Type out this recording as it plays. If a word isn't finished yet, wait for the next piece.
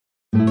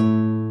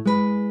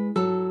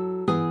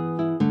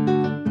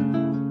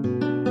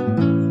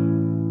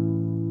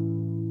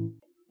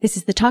This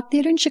is the Talk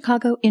Theater in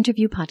Chicago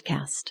interview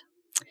podcast.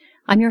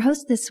 I'm your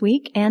host this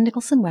week, Ann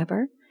Nicholson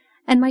Weber,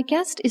 and my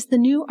guest is the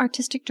new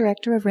artistic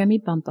director of Remy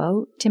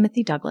Bumpo,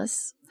 Timothy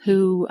Douglas,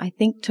 who I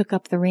think took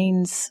up the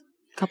reins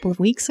a couple of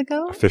weeks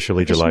ago.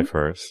 Officially July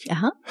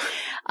 1st.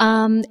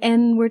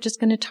 And we're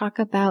just going to talk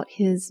about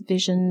his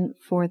vision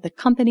for the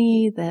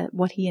company,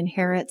 what he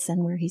inherits,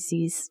 and where he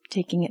sees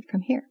taking it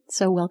from here.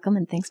 So welcome,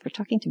 and thanks for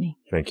talking to me.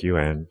 Thank you,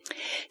 Anne.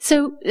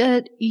 So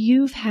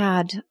you've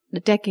had a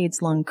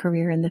decades-long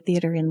career in the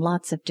theater in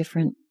lots of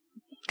different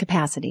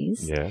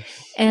capacities.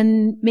 Yes.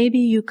 And maybe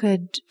you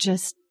could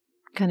just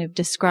kind of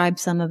describe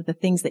some of the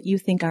things that you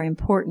think are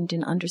important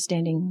in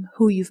understanding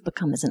who you've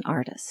become as an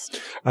artist.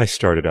 I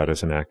started out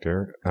as an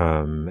actor,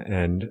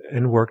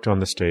 and worked on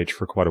the stage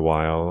for quite a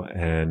while,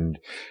 and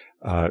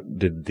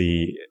did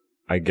the,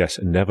 I guess,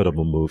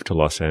 inevitable move to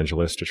Los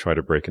Angeles to try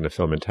to break into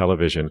film and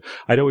television.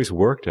 I'd always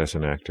worked as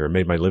an actor,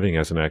 made my living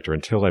as an actor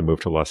until I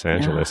moved to Los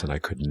Angeles, and I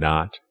could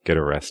not get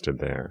arrested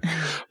there.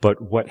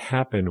 But what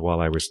happened while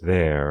I was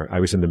there, I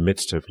was in the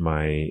midst of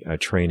my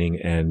training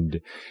and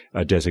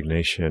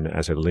designation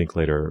as a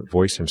Linklater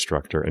voice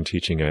instructor and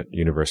teaching at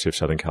University of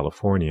Southern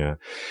California.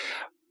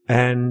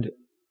 And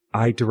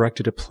I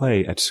directed a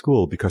play at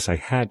school because I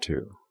had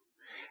to.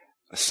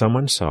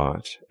 Someone saw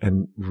it,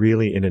 and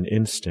really in an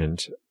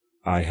instant,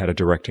 I had a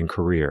directing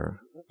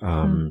career.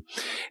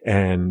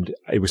 And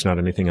it was not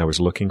anything I was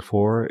looking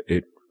for.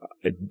 It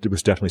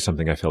was definitely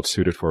something I felt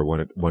suited for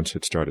once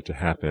it started to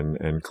happen,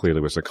 and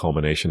clearly was a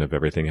culmination of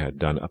everything I had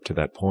done up to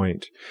that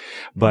point.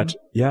 But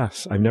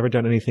yes, I've never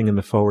done anything in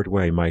the forward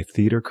way. My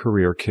theater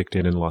career kicked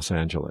in Los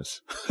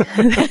Angeles.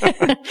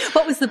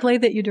 What was the play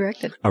that you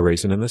directed? A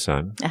Raisin in the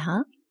Sun.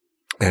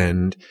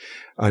 And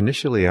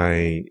initially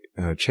I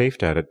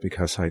chafed at it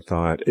because I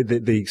thought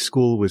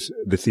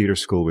the theater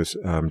school was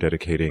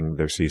dedicating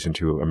their season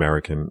to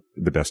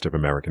the best of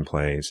American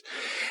plays.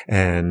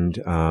 And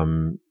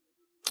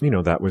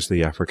that was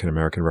the African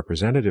American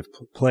representative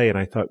play. And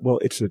I thought, well,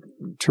 it's a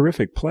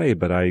terrific play,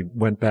 but I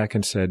went back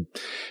and said,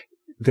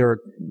 there are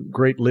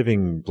great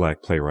living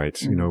black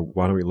playwrights.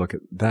 Why don't we look at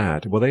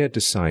that? Well, they had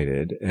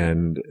decided,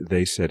 and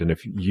they said, and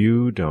if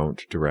you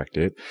don't direct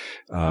it,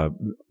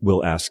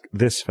 we'll ask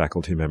this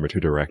faculty member to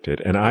direct it.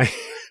 And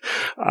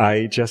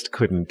I just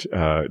couldn't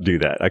do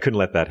that. I couldn't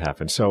let that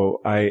happen.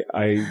 So I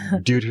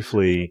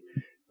dutifully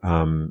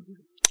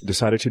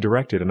decided to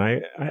direct it. And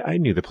I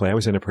knew the play. I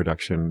was in a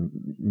production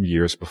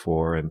years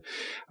before, and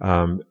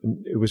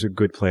it was a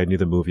good play. I knew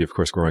the movie, of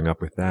course, growing up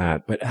with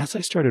that. But as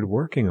I started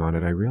working on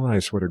it, I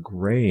realized what a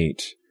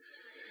great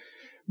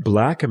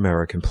Black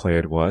American play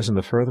it was. And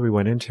the further we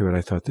went into it,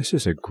 I thought, this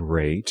is a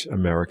great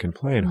American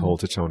play and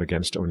holds its own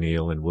against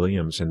O'Neill and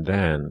Williams. And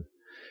then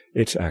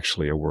it's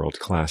actually a world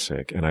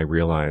classic. And I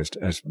realized,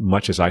 as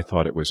much as I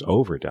thought it was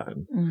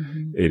overdone,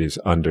 it is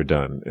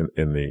underdone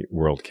in the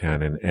world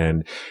canon.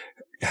 And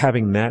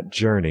having that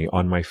journey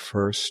on my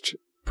first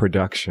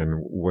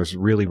production was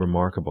really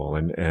remarkable,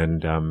 and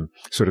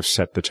sort of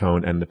set the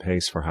tone and the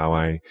pace for how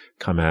I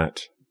come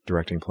at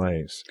directing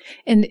plays.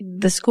 And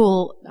the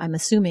school, I'm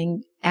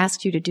assuming,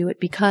 asked you to do it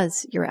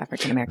because you're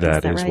African American.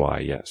 That is right? Why,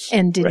 yes.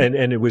 And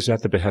it was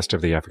at the behest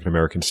of the African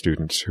American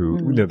students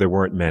who, there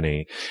weren't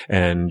many,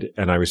 and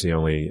I was the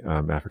only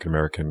African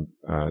American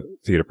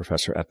theater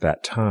professor at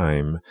that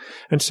time,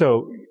 and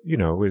so it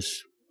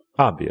was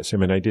obvious.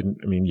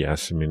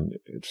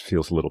 It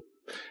feels a little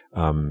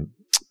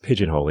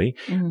pigeonholey,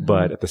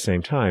 but at the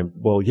same time,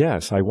 well,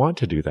 yes, I want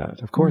to do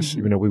that. Of course,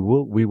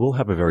 we will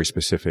have a very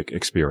specific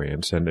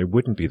experience, and it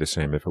wouldn't be the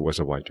same if it was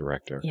a white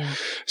director. Yeah.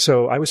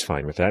 So I was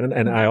fine with that,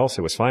 and I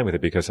also was fine with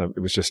it because it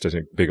was just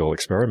a big old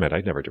experiment.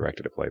 I'd never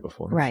directed a play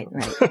before. Right.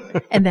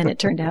 And then it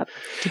turned out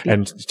to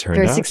be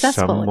very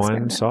successful. Someone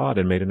experiment. saw it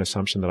and made an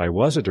assumption that I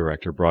was a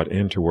director brought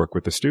in to work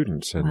with the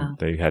students, and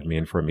they had me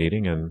in for a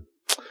meeting, and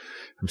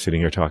I'm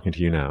sitting here talking to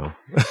you now.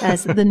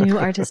 As the new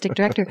artistic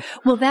director.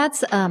 Well,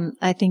 that's,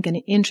 I think, an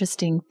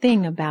interesting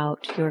thing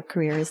about your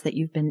career is that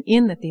you've been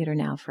in the theater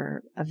now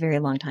for a very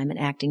long time and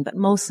acting, but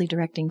mostly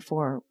directing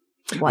for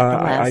the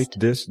last?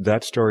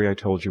 That story I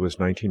told you was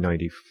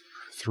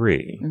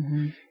 1993.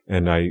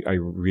 And I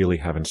really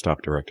haven't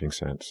stopped directing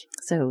since.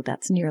 So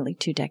that's nearly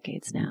 2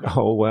 decades now.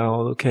 Oh,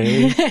 well,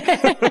 okay.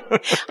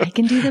 I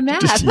can do the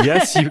math.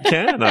 Yes, you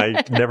can.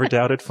 I never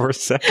doubted for a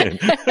second.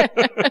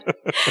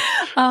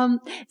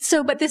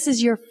 But this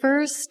is your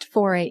first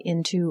foray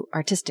into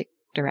artistic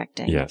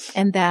directing. Yes.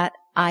 And that,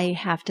 I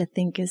have to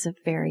think, is a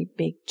very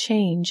big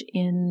change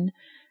in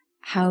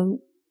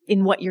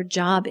what your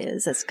job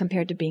is as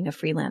compared to being a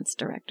freelance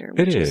director.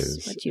 Which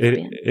is what you've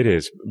been. It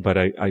is. But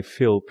I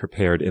feel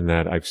prepared in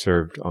that I've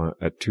served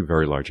at 2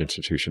 very large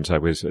institutions. I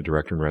was a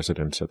director in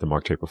residence at the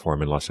Mark Taper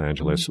Forum in Los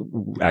Angeles.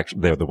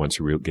 Actually, they're the ones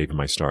who really gave me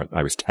my start.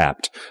 I was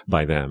tapped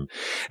by them.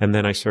 And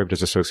then I served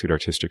as associate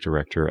artistic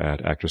director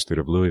at Actors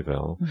Theater of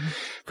Louisville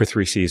for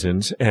 3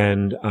 seasons.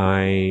 And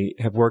I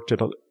have worked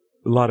at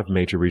lot of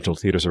major regional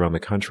theaters around the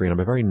country, and I'm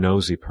a very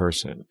nosy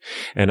person.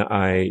 And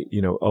I,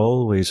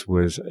 always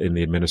was in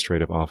the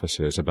administrative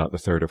offices about the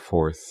third or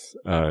fourth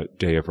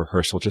day of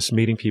rehearsal, just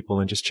meeting people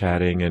and just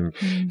chatting and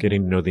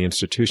getting to know the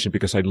institution,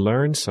 because I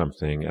learned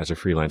something as a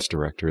freelance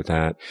director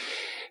that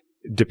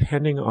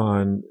depending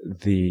on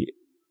the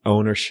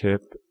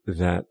ownership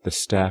that the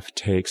staff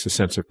takes, the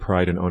sense of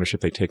pride and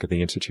ownership they take of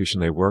the institution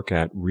they work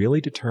at,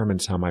 really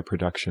determines how my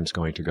production's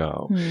going to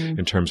go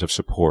in terms of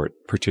support,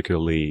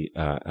 particularly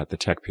at the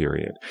tech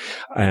period.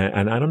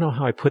 And I don't know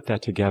how I put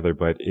that together,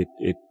 but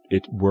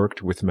it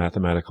worked with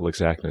mathematical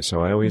exactness.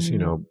 So I always,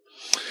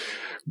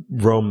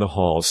 roam the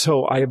halls.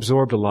 So I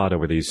absorbed a lot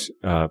over these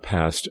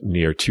past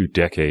near 2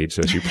 decades,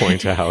 as you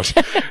point out.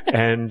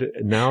 And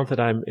now that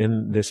I'm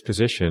in this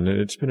position, and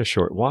it's been a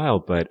short while,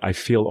 but I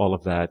feel all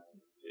of that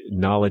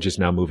knowledge is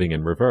now moving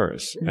in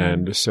reverse.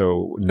 And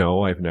so,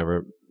 no, I've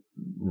never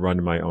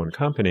run my own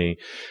company,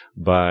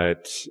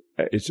 but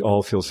it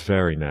all feels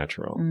very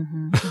natural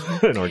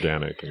and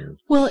organic.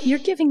 Well, you're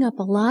giving up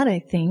a lot, I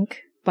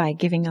think, by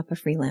giving up a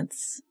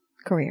freelance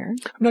career.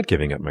 I'm not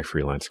giving up my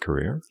freelance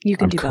career. You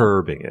can I'm do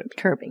curbing it.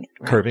 Curbing it.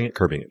 Right.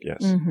 Curbing it, yes.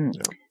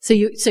 Yeah.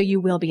 So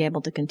you will be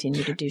able to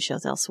continue to do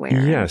shows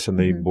elsewhere. Yes, and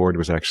the board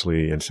was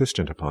actually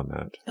insistent upon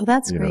that. Oh,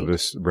 that's great.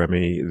 This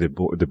Remy,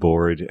 the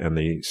board and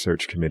the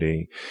search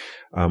committee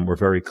were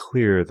very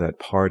clear that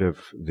part of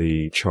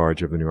the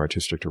charge of the new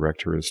artistic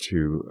director is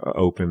to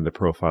open the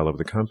profile of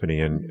the company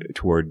and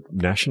toward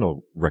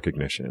national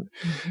recognition.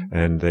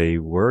 And they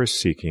were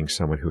seeking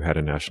someone who had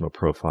a national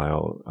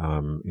profile.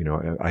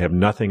 I have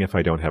nothing if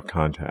I don't have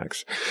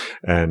contacts.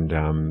 And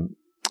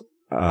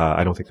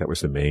I don't think that was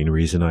the main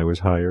reason I was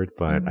hired,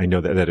 but I know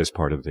that that is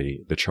part of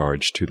the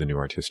charge to the new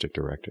artistic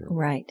director.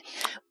 Right.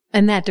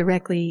 And that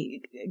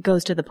directly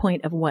goes to the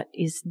point of what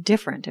is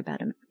different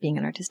about being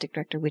an artistic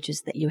director, which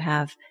is that you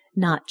have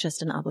not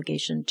just an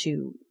obligation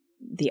to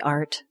the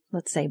art,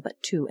 let's say,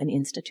 but to an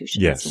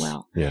institution as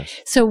well.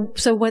 Yes. So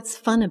what's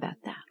fun about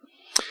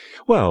that?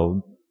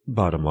 Well,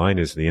 bottom line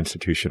is the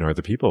institution are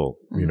the people,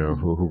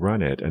 who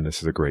run it. And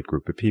this is a great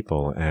group of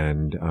people.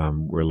 And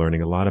we're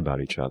learning a lot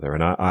about each other.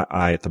 And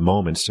I at the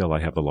moment, still, I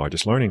have the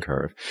largest learning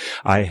curve.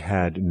 I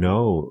had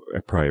no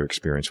prior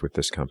experience with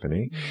this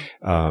company.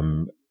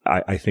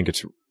 I think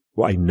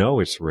I know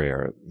it's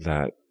rare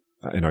that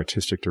an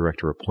artistic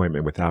director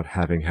appointment without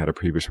having had a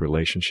previous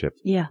relationship.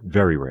 Yeah.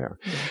 Very rare.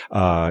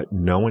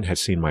 No one had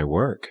seen my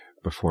work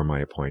before my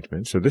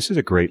appointment. So this is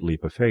a great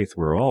leap of faith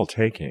we're all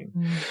taking.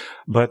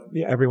 But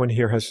everyone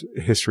here has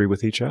history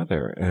with each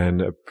other,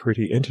 and a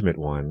pretty intimate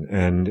one.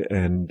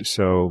 And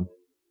so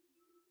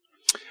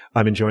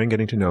I'm enjoying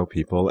getting to know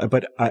people,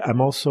 but I'm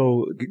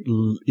also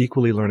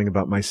equally learning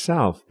about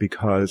myself,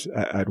 because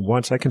at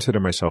once I consider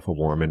myself a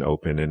warm and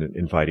open and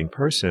inviting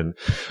person,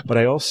 but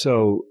I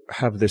also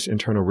have this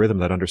internal rhythm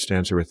that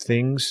understands there are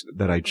things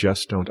that I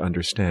just don't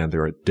understand.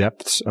 There are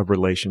depths of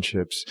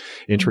relationships,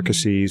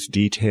 intricacies,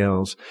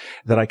 details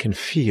that I can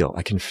feel.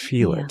 I can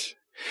feel it.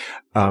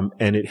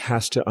 And it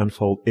has to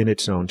unfold in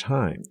its own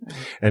time.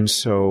 And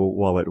so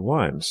while at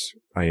once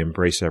I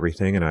embrace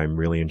everything and I'm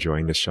really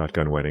enjoying this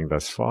shotgun wedding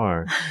thus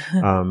far,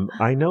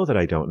 I know that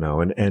I don't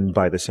know. And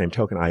by the same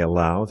token, I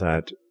allow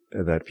that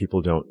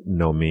people don't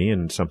know me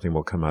and something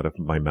will come out of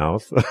my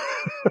mouth,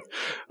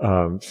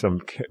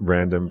 some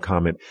random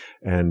comment,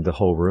 and the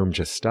whole room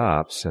just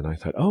stops. And I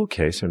thought,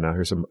 okay, so now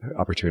here's an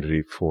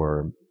opportunity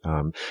for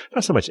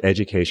not so much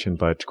education,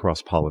 but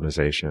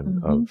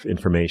cross-pollination of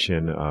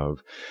information,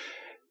 of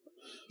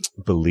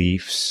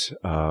beliefs,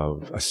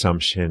 of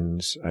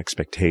assumptions,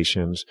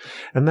 expectations.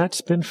 And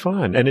that's been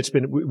fun. And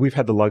we've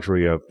had the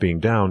luxury of being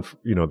down,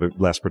 the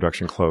last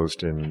production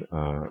closed in,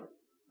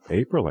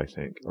 April, I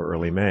think, or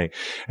early May.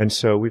 And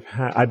so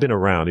I've been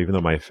around, even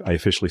though I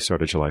officially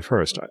started July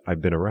 1st,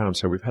 I've been around.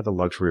 So we've had the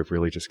luxury of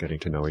really just getting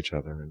to know each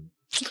other. And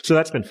so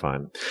that's been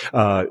fun.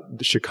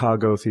 The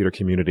Chicago theater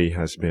community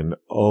has been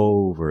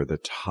over the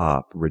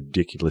top,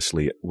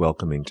 ridiculously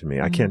welcoming to me.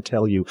 I can't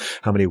tell you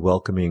how many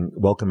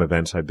welcome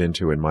events I've been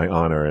to in my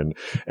honor.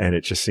 And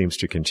it just seems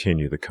to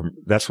continue.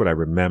 That's what I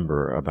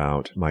remember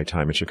about my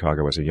time in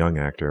Chicago as a young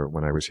actor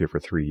when I was here for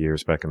 3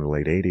 years back in the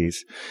late 80s.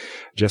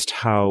 Just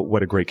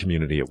what a great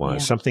community it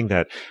was. Something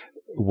that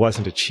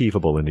wasn't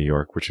achievable in New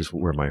York, which is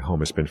where my home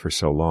has been for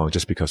so long,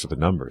 just because of the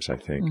numbers, I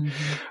think.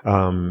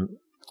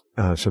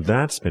 So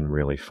that's been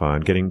really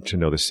fun. Getting to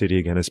know the city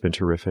again has been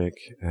terrific,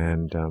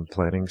 and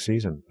planning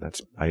season.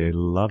 I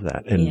love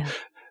that.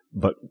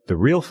 But the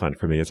real fun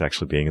for me is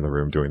actually being in the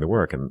room doing the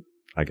work, and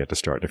I get to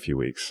start in a few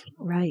weeks.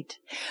 Right.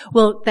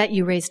 Well, that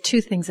you raised two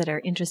things that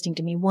are interesting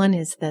to me. One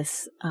is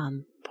this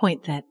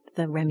point that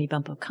the Remy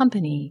Bumpo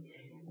company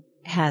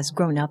has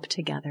grown up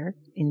together.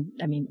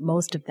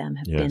 Most of them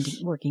have been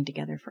working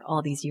together for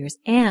all these years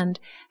and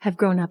have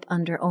grown up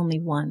under only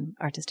one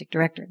artistic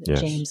director.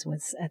 James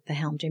was at the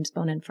helm, James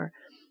Bonin, for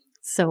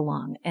so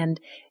long. And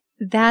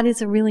that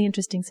is a really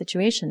interesting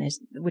situation,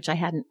 which I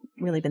hadn't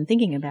really been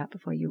thinking about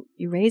before you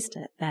raised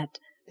it, that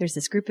there's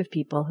this group of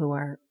people who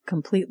are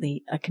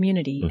completely a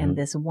community and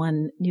this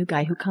one new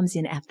guy who comes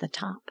in at the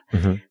top.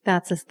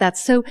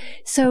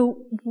 So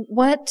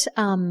what,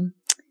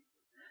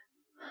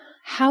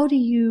 how do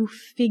you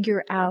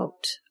figure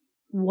out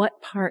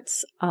what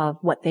parts of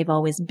what they've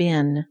always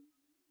been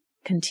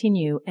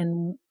continue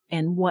and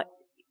what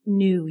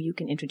new you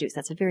can introduce?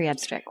 That's a very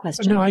abstract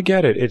question. No, I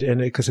get it.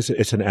 Because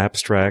it's an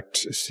abstract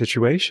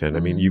situation. I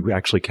mean, you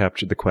actually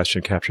the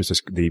question captures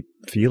the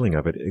feeling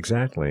of it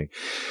exactly.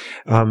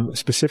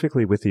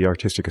 Specifically with the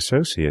artistic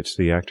associates,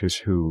 the actors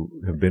who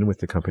have been with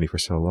the company for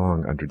so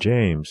long under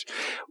James,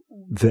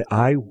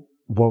 I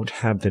won't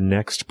have the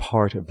next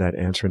part of that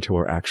answer until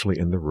we're actually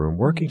in the room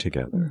working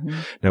together.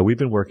 Now, we've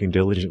been working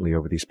diligently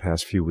over these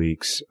past few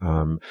weeks,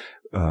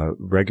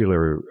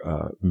 regular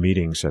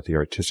meetings that the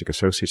artistic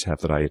associates have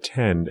that I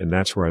attend, and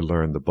that's where I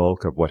learn the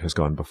bulk of what has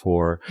gone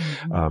before,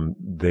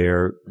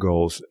 their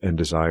goals and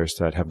desires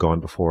that have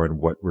gone before and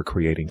what we're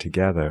creating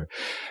together.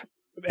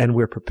 And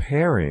we're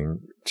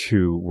preparing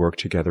to work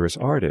together as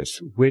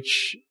artists,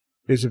 which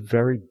is a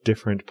very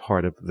different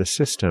part of the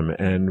system,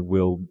 and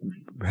will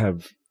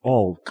have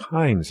all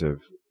kinds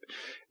of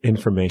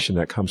information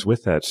that comes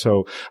with that.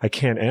 So I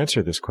can't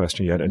answer this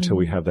question yet until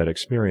we have that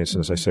experience.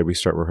 And as I said, we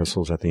start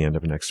rehearsals at the end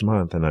of next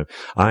month, and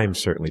I'm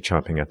certainly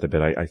chomping at the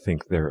bit. I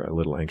think they're a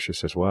little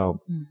anxious as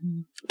well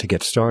to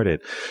get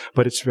started,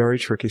 but it's very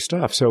tricky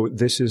stuff. So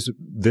this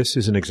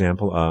is an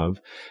example of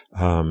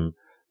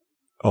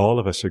all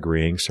of us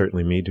agreeing,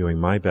 certainly me doing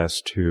my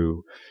best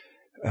to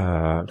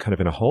kind of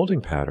in a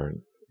holding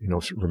pattern,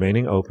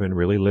 remaining open,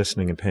 really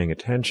listening and paying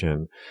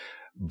attention.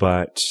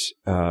 But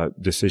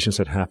decisions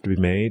that have to be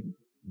made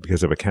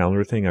because of a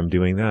calendar thing, I'm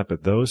doing that.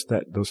 But those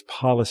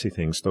policy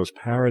things, those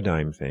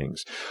paradigm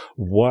things,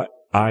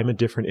 I'm a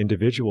different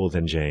individual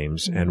than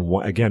James. And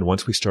again,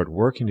 once we start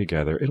working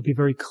together, it'll be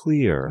very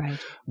clear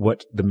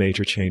what the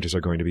major changes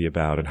are going to be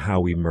about and how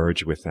we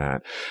merge with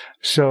that.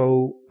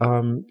 So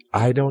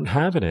I don't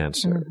have an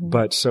answer,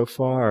 but so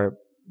far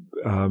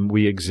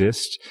we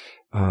exist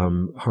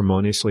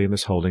harmoniously in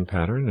this holding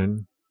pattern,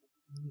 and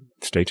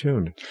stay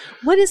tuned.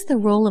 What is the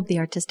role of the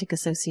artistic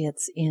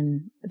associates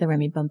in the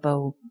Remy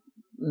Bumpo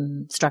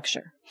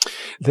structure?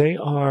 They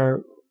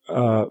are,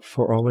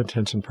 for all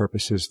intents and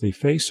purposes, the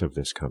face of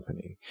this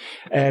company,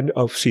 and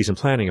of season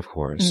planning, of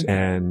course.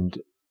 And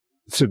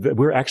so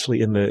we're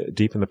actually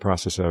deep in the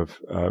process of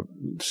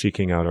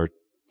seeking out our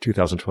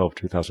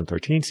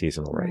 2012-2013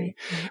 season already.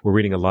 We're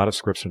reading a lot of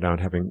scripts now and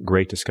having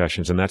great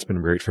discussions, and that's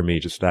been great for me.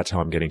 Just that's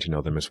how I'm getting to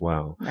know them as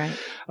well.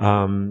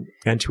 And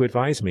to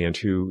advise me and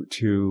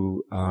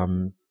to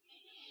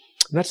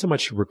not so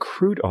much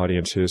recruit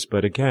audiences,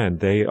 but again,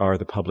 they are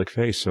the public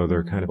face, so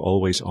they're kind of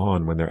always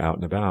on when they're out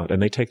and about,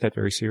 and they take that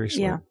very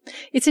seriously. Yeah.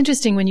 It's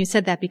interesting when you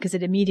said that, because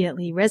it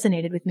immediately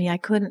resonated with me. I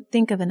couldn't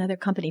think of another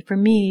company. For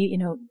me,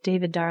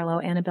 David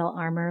Darlow, Annabelle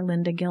Armour,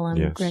 Linda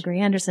Gillum, Gregory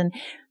Anderson,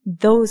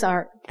 those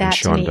are, that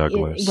Sean to me,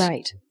 Douglas.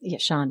 Right. Yeah,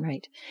 Sean,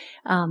 right.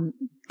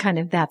 Kind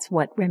of that's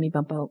what Remy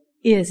Bumpo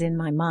is in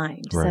my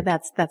mind. So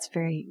that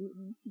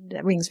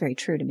rings very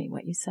true to me,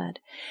 what you said.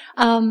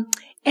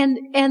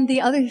 And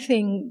the other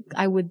thing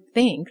I would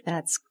think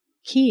that's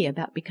key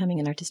about becoming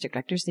an artistic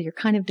director is that you're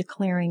kind of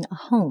declaring a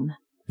home.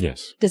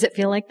 Yes. Does it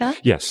feel like that?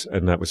 Yes.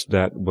 And that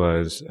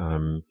was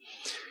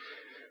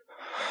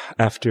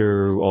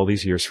after all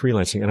these years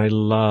freelancing, and I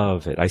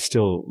love it. I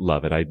still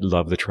love it. I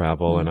love the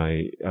travel, and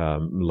I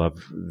love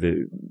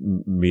the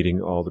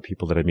meeting all the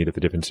people that I meet at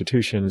the different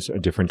institutions, a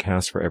different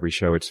cast for every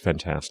show. It's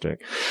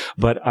fantastic.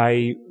 But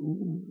I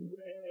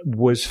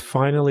was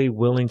finally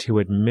willing to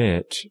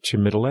admit to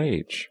middle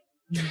age.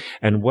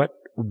 And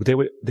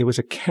there was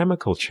a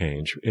chemical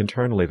change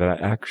internally that I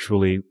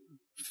actually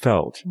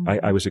felt.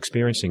 I was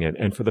experiencing it.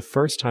 And for the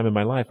first time in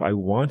my life, I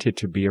wanted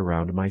to be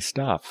around my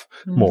stuff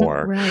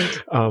more.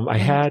 I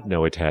had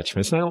no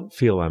attachments. And I don't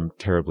feel I'm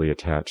terribly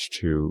attached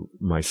to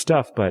my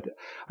stuff, but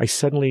I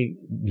suddenly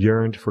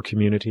yearned for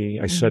community.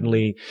 I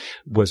suddenly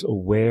was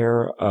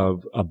aware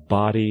of a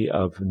body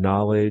of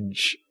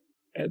knowledge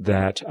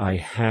that I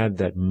had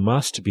that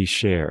must be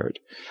shared.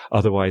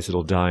 Otherwise,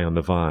 it'll die on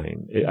the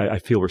vine. I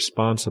feel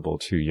responsible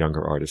to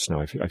younger artists now.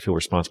 I feel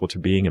responsible to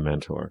being a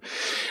mentor.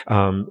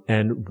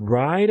 And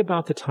right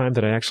about the time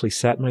that I actually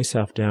sat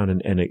myself down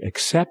and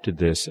accepted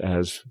this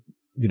as,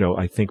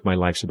 I think my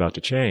life's about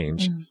to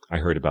change, I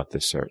heard about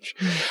this search.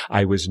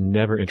 I was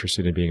never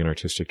interested in being an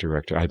artistic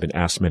director. I've been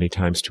asked many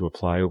times to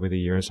apply over the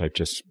years. It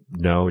just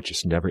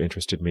never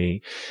interested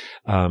me.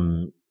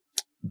 And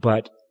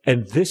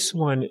this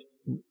one,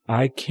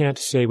 I can't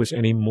say was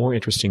any more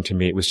interesting to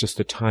me. It was just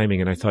the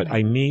timing. And I thought,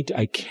 I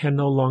can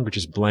no longer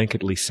just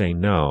blanketly say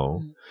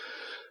no.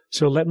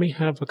 So let me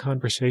have a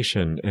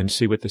conversation and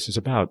see what this is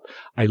about.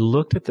 I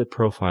looked at the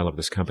profile of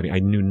this company. I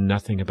knew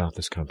nothing about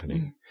this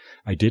company.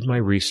 I did my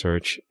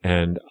research,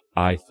 and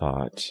I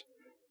thought,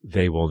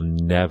 they will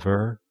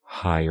never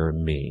hire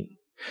me.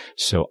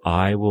 So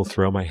I will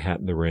throw my hat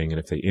in the ring. And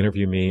if they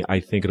interview me, I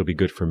think it'll be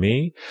good for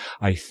me.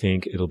 I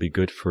think it'll be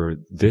good for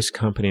this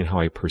company and how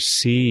I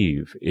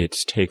perceive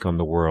its take on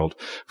the world,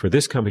 for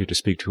this company to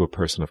speak to a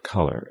person of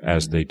color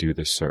as they do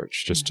this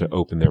search, just to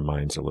open their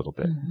minds a little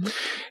bit.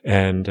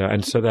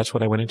 And so that's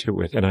what I went into it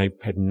with. And I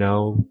had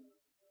no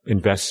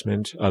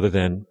investment other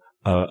than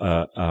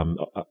an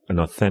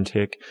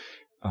authentic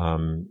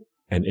and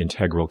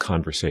integral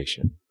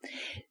conversation.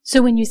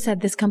 So when you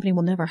said this company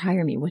will never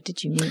hire me, what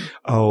did you mean?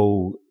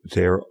 Oh,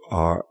 there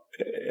are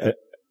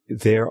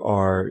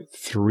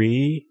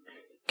 3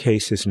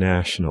 cases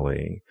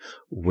nationally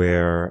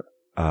where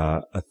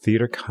a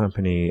theater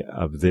company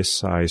of this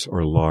size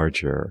or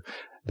larger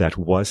that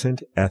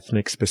wasn't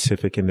ethnic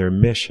specific in their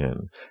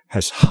mission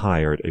has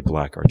hired a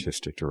Black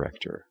artistic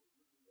director.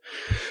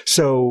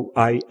 So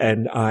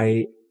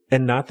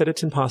and not that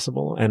it's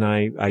impossible, and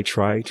I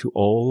try to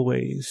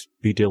always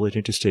be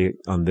diligent to stay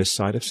on this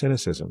side of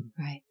cynicism.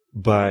 Right.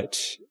 But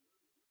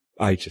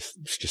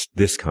it's just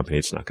this company,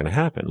 it's not going to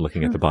happen.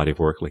 Looking at the body of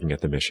work, looking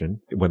at the mission.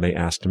 When they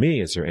asked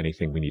me, is there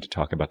anything we need to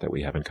talk about that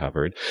we haven't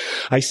covered?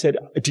 I said,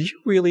 if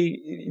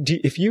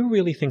you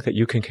really think that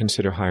you can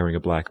consider hiring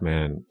a Black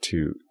man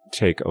to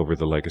take over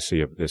the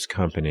legacy of this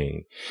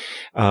company,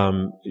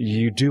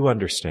 you do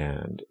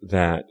understand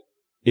that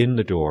in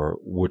the door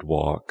would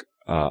walk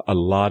a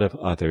lot of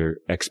other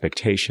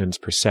expectations,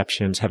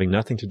 perceptions, having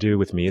nothing to do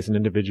with me as an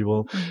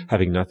individual,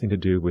 having nothing to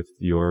do with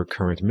your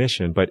current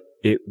mission, but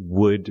it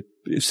would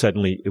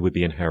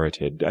be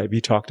inherited. Have you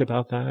talked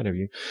about that? Have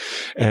you?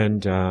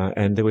 And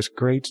there was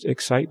great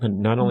excitement,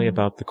 not only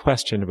about the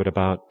question, but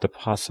about the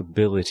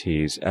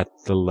possibilities at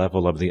the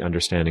level of the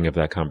understanding of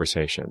that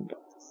conversation.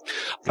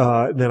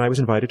 Then I was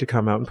invited to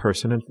come out in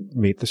person and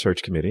meet the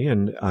search committee,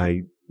 and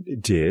I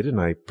did,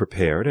 and I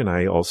prepared, and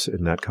I also,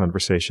 in that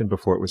conversation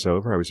before it was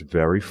over, I was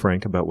very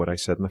frank about what I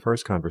said in the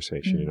first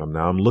conversation. You know,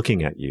 now I'm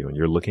looking at you and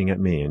you're looking at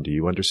me, and do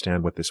you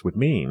understand what this would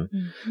mean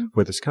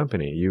for this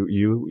company?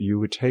 You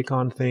would take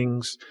on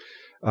things,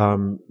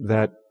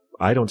 that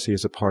I don't see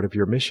as a part of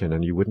your mission,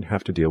 and you wouldn't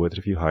have to deal with it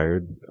if you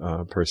hired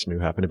a person who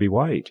happened to be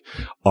white.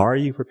 Are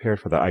you prepared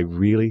for that? I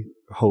really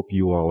hope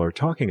you all are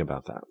talking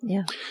about that.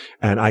 Yeah.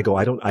 And I go,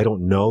 I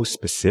don't know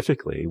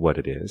specifically what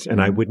it is. And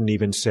I wouldn't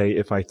even say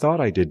if I thought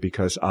I did,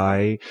 because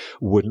I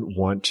wouldn't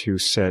want to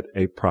set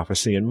a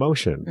prophecy in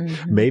motion.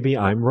 Maybe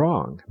I'm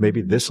wrong.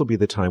 Maybe this will be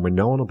the time when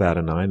no one will bat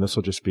an eye, and this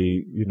will just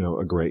be,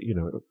 a great,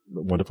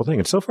 wonderful thing.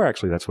 And so far,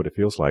 actually, that's what it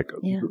feels like,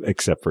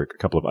 except for a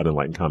couple of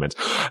unenlightened comments.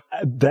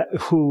 The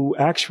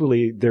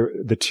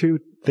 2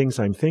 things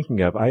I'm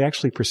thinking of, I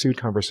actually pursued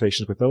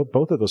conversations with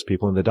both of those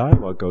people, and the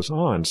dialogue goes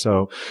on.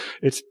 So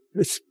it's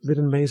been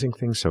an amazing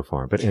thing so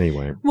far. But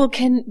anyway. Well,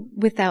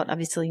 without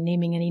obviously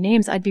naming any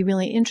names, I'd be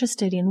really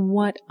interested in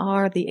what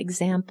are the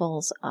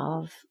examples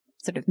of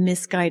sort of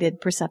misguided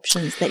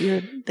perceptions that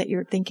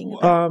you're thinking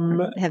about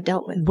or have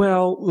dealt with.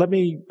 Well, let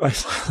me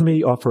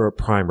offer a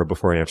primer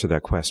before I answer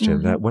that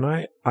question. That when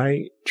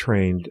I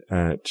trained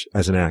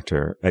as an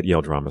actor at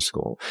Yale Drama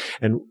School,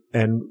 and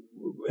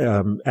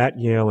at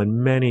Yale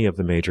and many of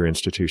the major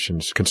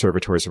institutions,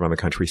 conservatories around the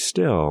country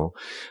still,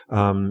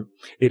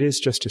 it is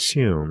just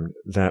assumed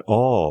that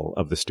all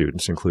of the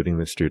students, including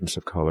the students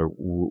of color,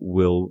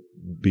 will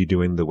be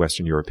doing the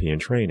Western European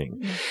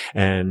training.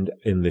 And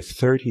in the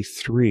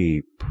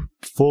 33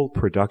 full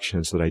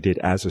productions that I did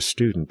as a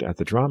student at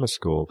the drama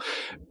school,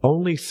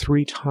 only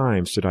 3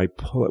 times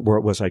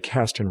was I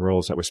cast in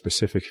roles that were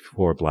specific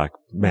for a Black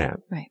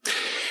man. Right.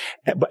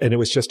 And it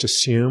was just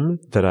assumed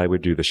that I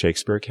would do the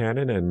Shakespeare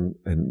canon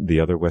and the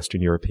other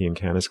Western European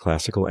canons,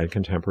 classical and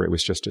contemporary. It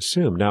was just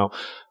assumed. Now,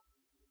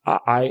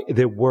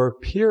 there were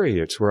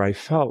periods where I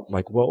felt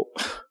like, well,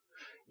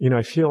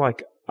 I feel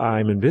like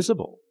I'm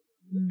invisible.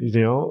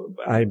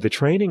 The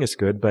training is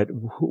good, but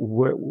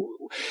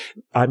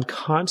I'm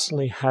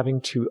constantly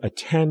having to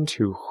attend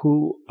to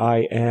who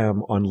I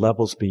am on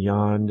levels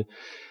beyond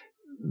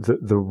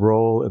the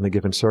role in the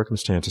given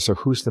circumstances. So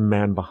who's the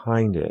man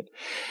behind it?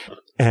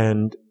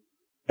 And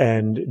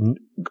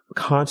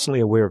constantly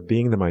aware of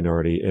being the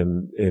minority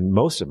in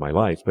most of my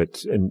life,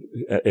 and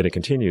it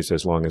continues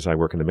as long as I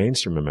work in the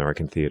mainstream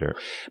American theater.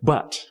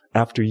 But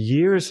after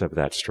years of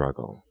that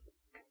struggle,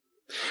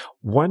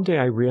 one day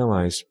I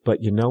realized,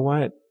 but you know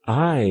what?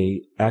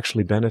 I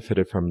actually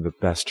benefited from the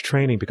best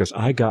training because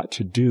I got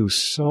to do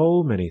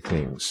so many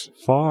things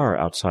far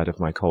outside of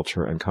my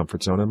culture and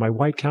comfort zone, and my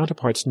white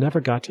counterparts never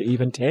got to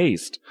even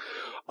taste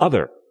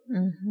other.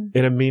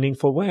 In a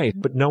meaningful way.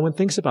 But no one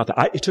thinks about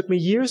that. It took me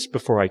years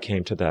before I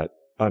came to that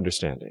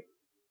understanding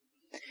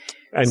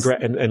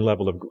and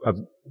level of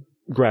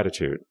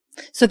gratitude.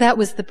 So that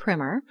was the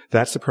primer.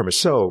 That's the primer.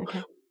 So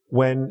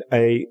when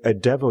a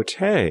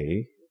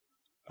devotee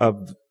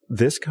of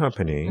this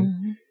company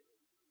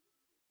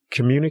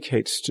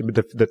communicates to me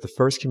that the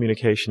first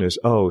communication is,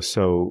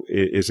 so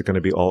is it going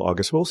to be all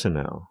August Wilson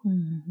now?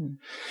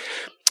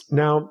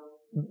 Now,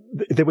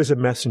 there was a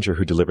messenger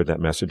who delivered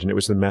that message, and it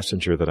was the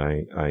messenger that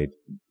I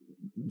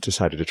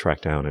decided to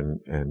track down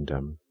and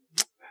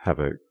have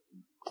a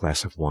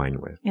glass of wine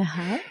with.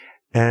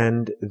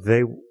 And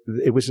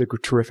it was a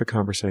terrific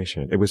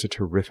conversation. It was a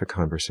terrific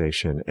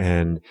conversation.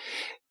 And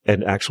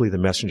actually the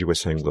messenger was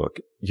saying, look,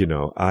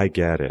 I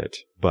get it,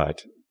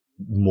 but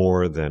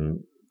more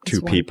than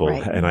two people.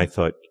 Right. And I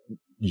thought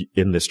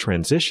in this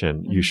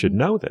transition, you should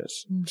know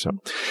this.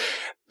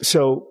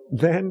 So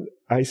then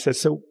I said,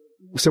 so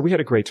we had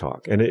a great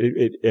talk, and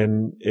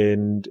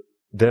and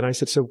then I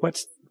said, so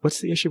what's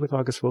the issue with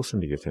August Wilson,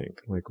 do you think?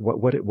 Like,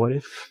 what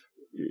if,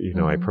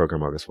 I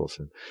program August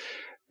Wilson?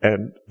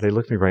 And they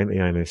looked me right in the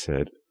eye and they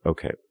said,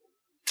 okay,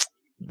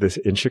 this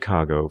in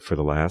Chicago for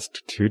the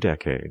last 2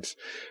 decades,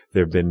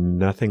 there have been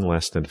nothing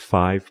less than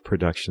 5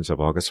 productions of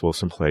August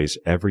Wilson plays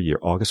every year.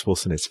 August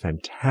Wilson is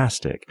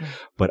fantastic,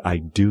 but I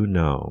do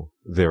know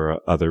there are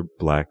other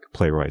Black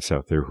playwrights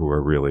out there who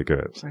are really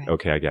good. Right.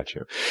 Okay, I get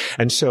you.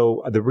 And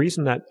so the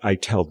reason that I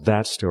tell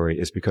that story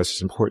is because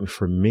it's important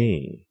for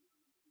me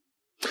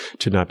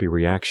to not be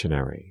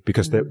reactionary,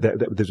 because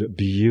there's a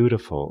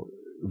beautiful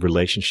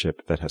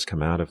relationship that has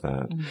come out of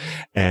that.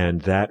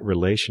 And that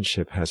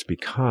relationship has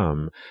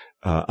become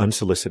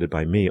unsolicited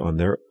by me on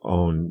their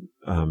own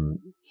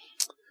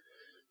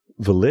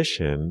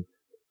volition,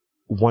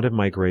 one of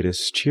my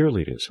greatest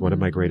cheerleaders, one of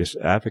my greatest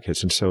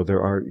advocates. And so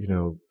there are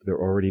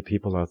already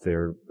people out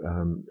there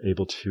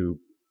able to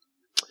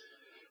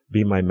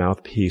be my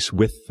mouthpiece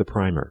with the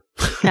primer.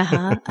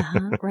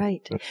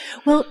 Right.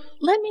 Well,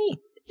 let me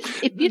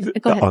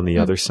go ahead. On the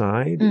other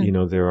side,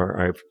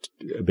 I've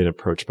been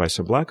approached by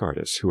some Black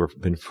artists who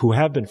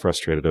have been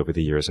frustrated over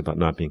the years about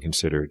not being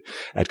considered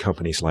at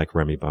companies like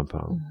Remy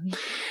Bumppo,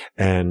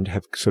 and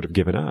have sort of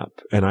given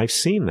up. And I've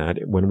seen that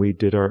when we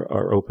did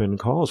our open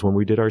calls, when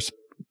we did our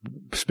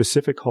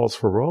specific calls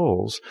for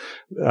roles,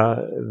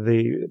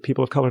 the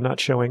people of color not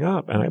showing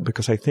up, and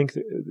because I think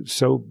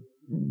so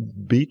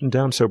beaten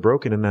down, so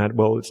broken in that,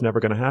 well, it's never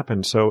going to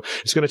happen. So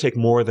it's going to take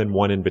more than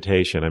one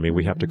invitation. I mean,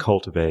 we have to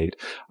cultivate.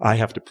 We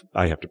have to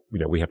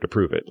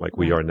prove it. Like,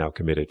 we are now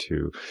committed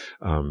to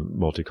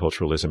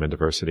multiculturalism and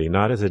diversity,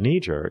 not as a knee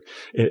jerk,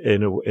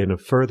 in a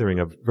furthering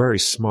of very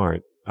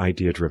smart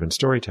idea-driven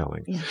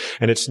storytelling. Yeah.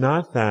 And it's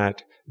not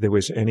that there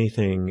was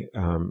anything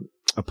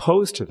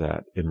opposed to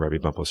that in Remy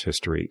Bumppo's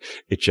history.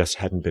 It just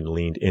hadn't been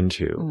leaned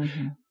into.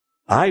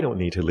 I don't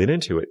need to lean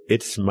into it.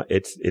 It's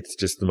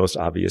just the most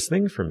obvious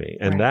thing for me.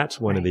 And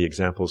that's one of the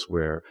examples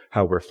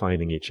how we're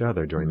finding each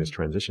other during this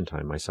transition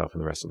time, myself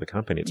and the rest of the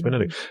company. It's been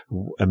an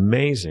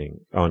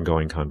amazing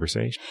ongoing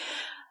conversation.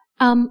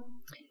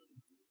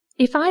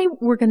 If I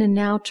were going to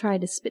now try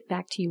to spit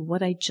back to you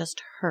what I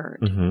just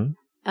heard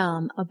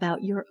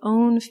about your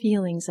own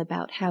feelings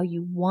about how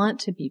you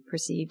want to be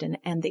perceived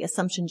and the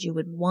assumptions you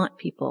would want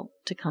people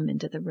to come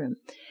into the room,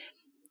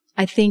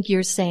 I think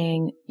you're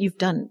saying you've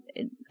done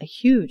a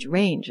huge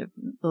range of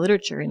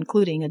literature,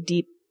 including a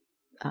deep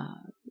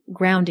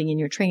grounding in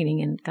your training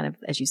in kind of,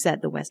 as you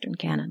said, the Western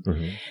canon.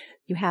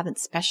 You haven't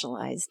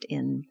specialized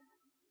in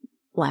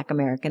Black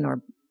American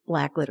or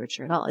Black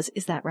literature at all.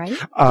 Is that right?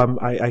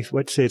 I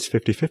would say it's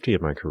 50-50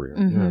 in my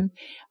career.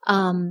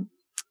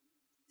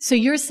 So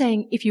you're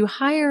saying if you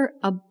hire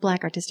a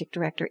Black artistic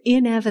director,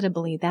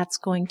 inevitably that's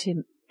going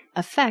to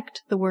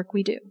affect the work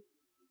we do.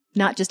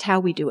 Not just how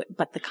we do it,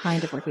 but the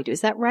kind of work we do. Is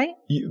that right?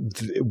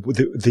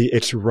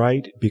 It's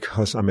right,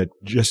 because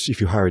if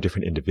you hire a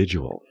different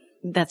individual.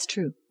 That's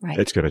true. Right.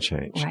 It's going to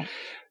change. Right.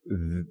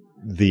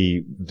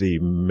 The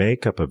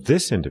makeup of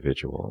this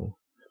individual,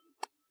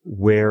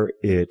 where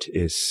it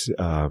is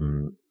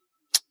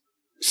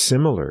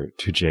similar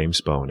to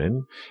James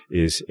Bonin,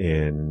 is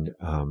in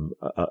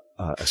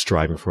a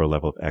striving for a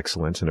level of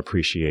excellence and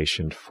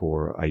appreciation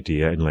for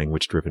idea and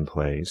language-driven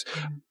plays.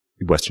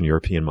 Western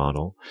European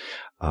model.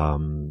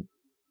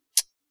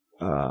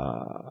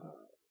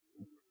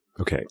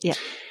 Okay. Yeah.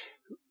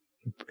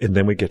 And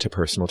then we get to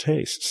personal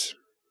tastes.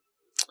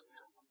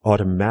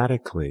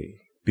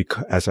 Automatically,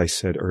 because, as I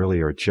said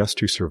earlier, just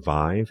to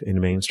survive in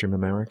mainstream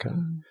America,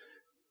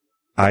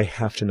 I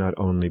have to not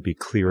only be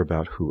clear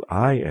about who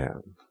I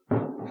am,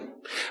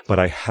 but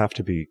I have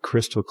to be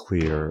crystal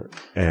clear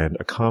and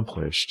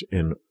accomplished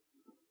in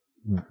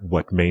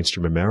what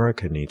mainstream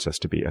America needs us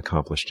to be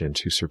accomplished in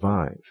to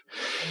survive.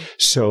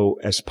 So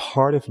as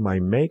part of my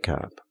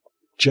makeup,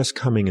 just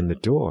coming in the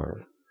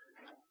door,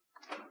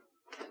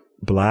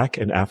 Black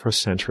and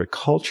Afrocentric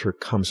culture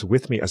comes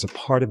with me as a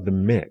part of the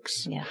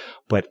mix. Yeah.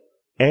 But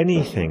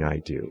anything I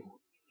do,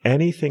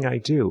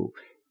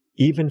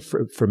 even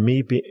for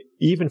me,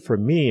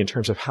 in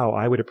terms of how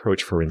I would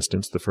approach, for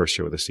instance, the first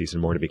show of the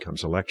season, Morna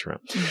Becomes Electra.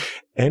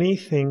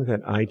 Anything that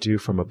I do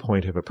from a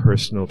point of a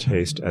personal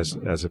taste as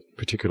a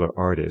particular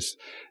artist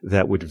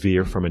that would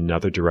veer from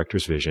another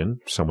director's vision,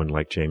 someone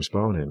like James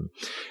Bonin,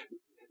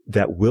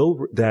 that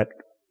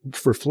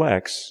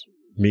reflects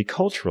me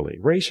culturally,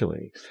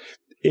 racially.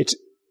 It's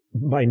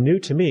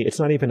minute to me. It's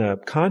not even a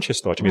conscious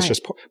thought to me. Right. It's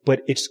just,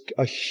 but it's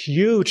a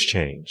huge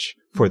change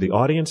for the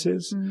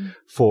audiences,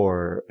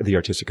 for the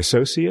artistic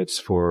associates,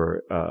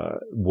 for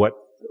the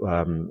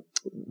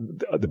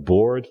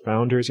board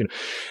founders.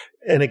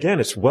 And again,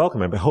 it's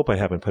welcome. I hope I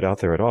haven't put out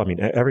there at all. I mean,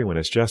 everyone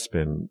has just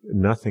been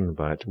nothing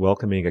but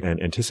welcoming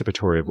and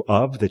anticipatory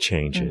of the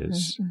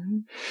changes.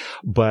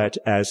 But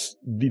as,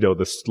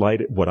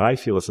 what I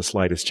feel is the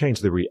slightest change,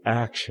 the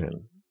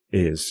reaction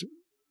is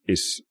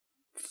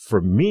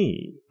for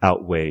me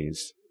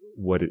outweighs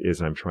what it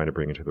is I'm trying to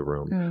bring into the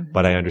room.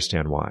 But I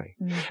understand why.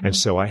 And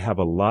so I have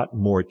a lot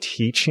more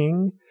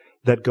teaching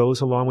that goes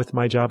along with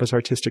my job as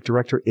artistic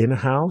director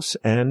in-house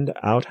and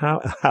out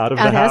of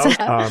the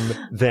house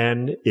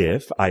than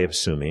if, I'm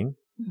assuming,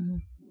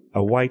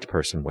 a white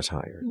person was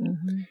hired.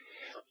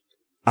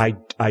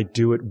 I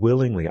do it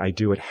willingly. I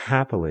do it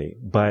happily.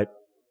 But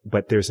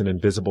there's an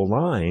invisible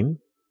line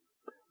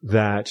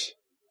that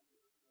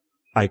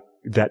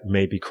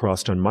may be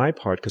crossed on my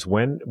part, because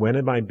when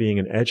am I being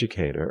an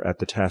educator at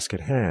the task at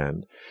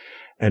hand,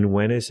 and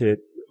when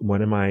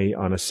am I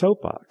on a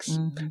soapbox?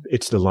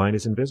 It's the line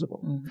is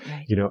invisible.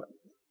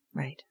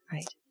 Right.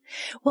 Right.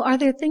 Well, are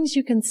there things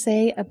you can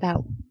say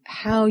about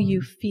how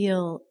you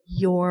feel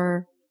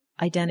your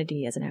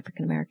identity as an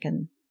African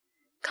American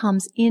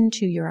comes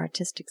into your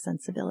artistic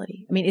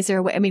sensibility? I mean, is there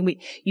a way? I mean,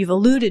 you've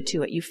alluded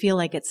to it. You feel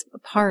like it's a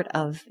part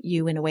of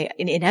you in a way,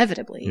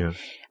 inevitably. Yeah.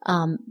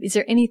 Is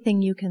there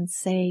anything you can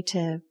say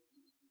to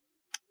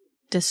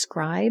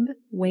describe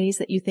ways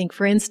that you think,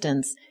 for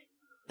instance,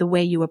 the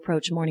way you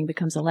approach Morning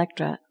Becomes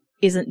Electra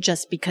isn't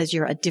just because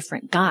you're a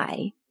different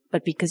guy,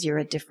 but because you're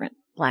a different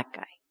Black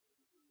guy?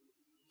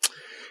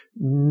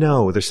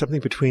 No, there's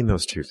something between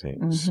those two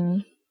things.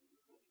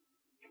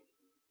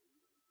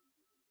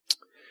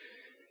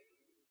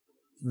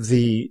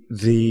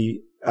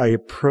 I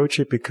approach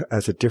it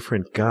as a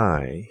different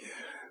guy,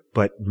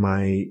 but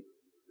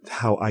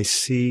how I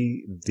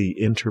see the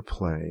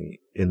interplay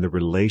in the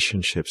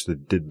relationships,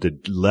 the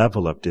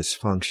level of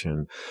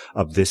dysfunction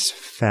of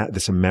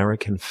this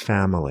American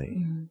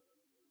family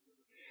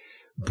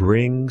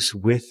brings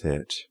with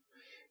it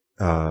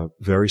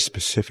very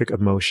specific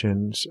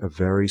emotions, a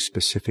very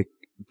specific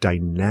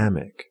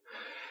dynamic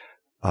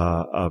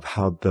of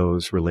how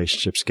those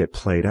relationships get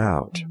played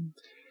out.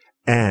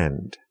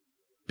 And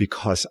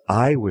because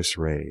I was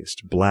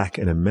raised Black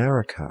in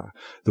America,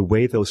 the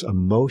way those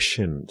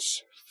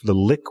emotions, the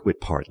liquid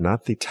part,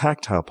 not the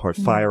tactile part,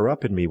 fire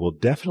up in me will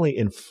definitely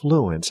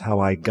influence how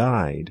I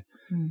guide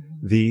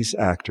these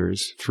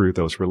actors through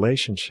those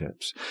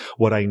relationships.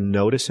 What I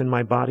notice in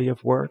my body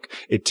of work,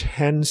 it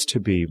tends to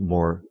be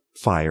more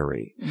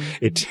fiery.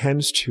 It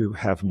tends to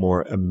have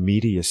more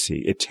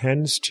immediacy. It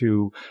tends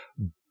to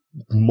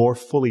more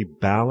fully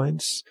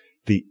balance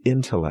the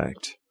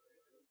intellect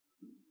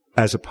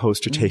as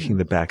opposed to taking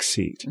the back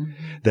seat.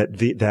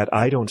 That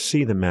I don't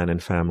see the Man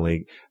and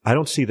Family, I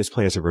don't see this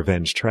play as a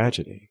revenge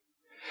tragedy.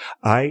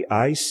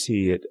 I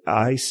see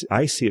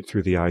it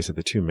through the eyes of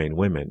the two main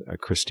women,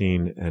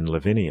 Christine and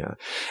Lavinia,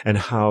 and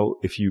how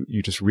if you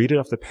just read it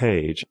off the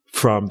page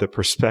from the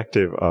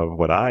perspective of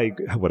what I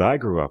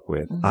grew up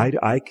with,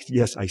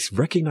 yes, I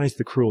recognize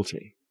the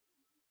cruelty,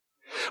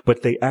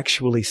 but they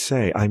actually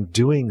say, I'm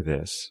doing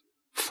this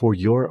for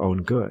your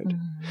own good.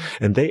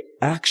 And they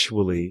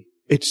actually,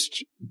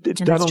 it's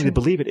not only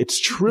believe it, it's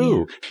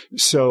true. Yeah.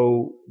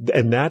 So,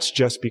 and that's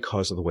just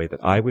because of the way that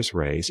I was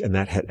raised, and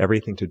that had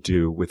everything to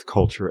do with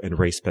culture and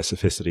race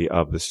specificity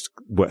of this,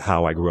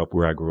 how I grew up,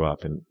 where I grew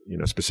up, and,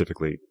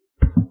 specifically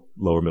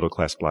lower middle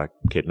class Black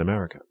kid in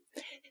America.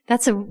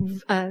 That's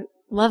a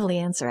lovely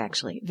answer,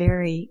 actually.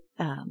 Very,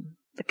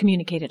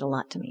 communicated a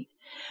lot to me.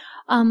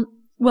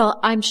 Well,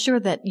 I'm sure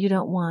that you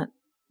don't want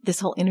this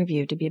whole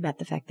interview to be about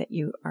the fact that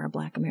you are a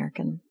Black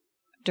American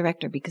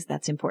director, because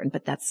that's important,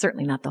 but that's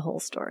certainly not the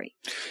whole story.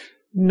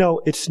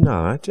 No, it's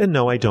not. And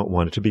no, I don't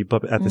want it to be.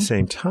 But at the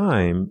same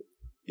time,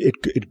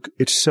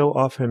 it so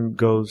often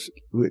goes,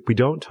 we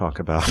don't talk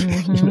about,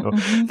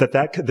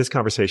 this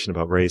conversation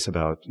about race,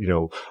 about,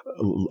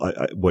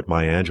 what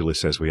Maya Angelou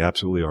says, we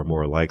absolutely are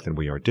more alike than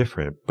we are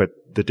different. But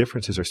the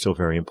differences are still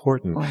very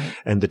important. Right.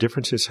 And the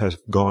differences have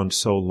gone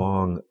so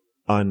long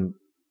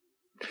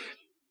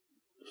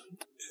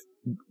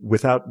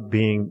without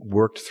being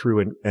worked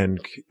through and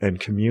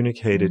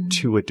communicated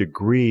to a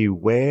degree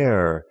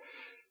where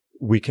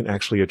we can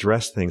actually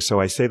address things. So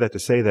I say that to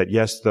say that,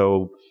 yes,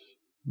 though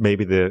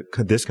maybe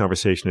this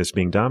conversation is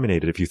being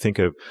dominated, if you think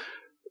of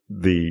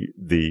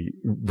the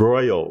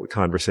royal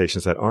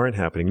conversations that aren't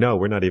happening. No,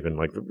 we're not even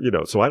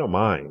so I don't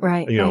mind.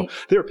 Right.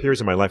 There are periods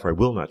in my life where I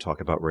will not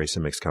talk about race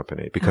in mixed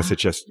company because it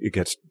gets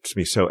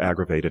me so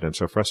aggravated and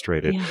so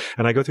frustrated. Yeah.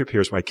 And I go through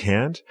periods where I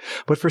can't.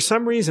 But for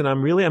some reason,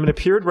 I'm in a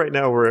period right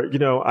now where,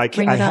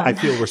 I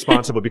feel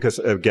responsible because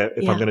if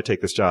I'm going to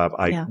take this job,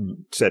 I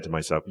said to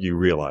myself, you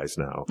realize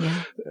now,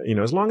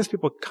 as long as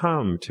people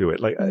come to it,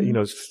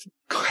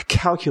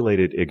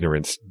 calculated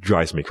ignorance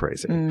drives me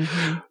crazy.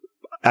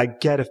 I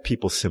get if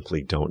people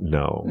simply don't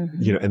know,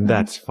 and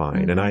that's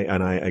fine. And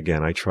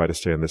I try to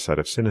stay on the side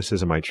of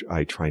cynicism.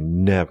 I try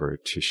never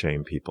to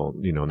shame people,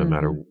 no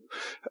matter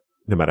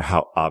no matter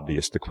how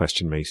obvious the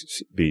question may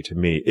be to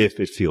me, if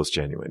it feels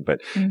genuine.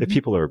 But if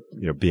people are,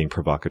 being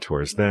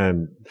provocateurs,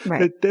 then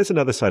there's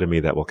another side of me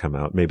that will come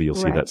out. Maybe you'll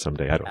see that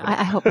someday. I don't know.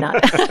 I hope not.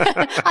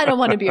 I don't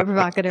want to be a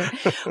provocateur.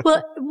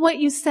 Well, what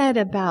you said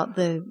about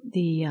the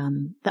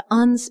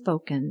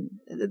unspoken,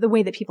 the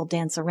way that people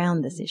dance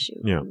around this issue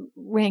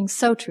rang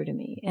so true to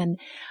me. And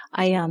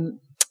I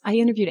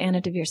interviewed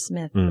Anna Deavere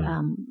Smith,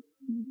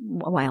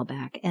 a while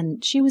back,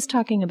 and she was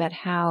talking about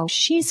how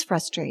she's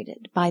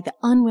frustrated by the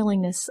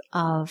unwillingness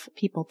of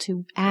people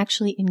to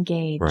actually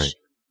engage. Right.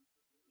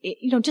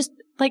 Just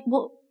like,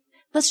 well,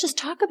 let's just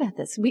talk about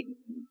this.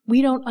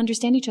 We don't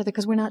understand each other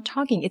because we're not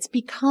talking. It's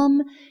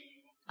become,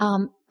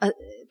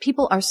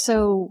 people are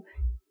so,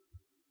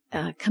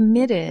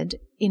 committed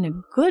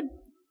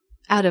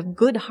out of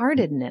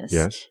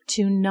good-heartedness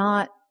to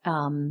not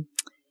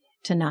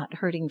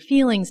hurting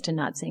feelings, to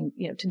not saying,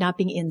 to not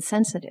being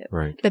insensitive.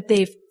 Right. That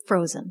they've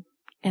frozen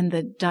and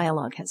the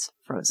dialogue has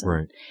frozen.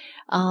 Right.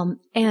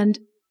 And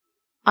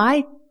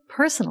I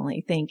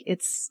personally think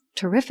it's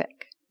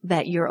terrific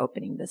that you're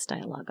opening this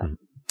dialogue up.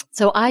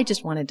 So I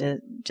just wanted to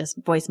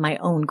voice my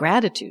own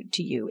gratitude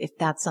to you if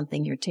that's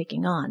something you're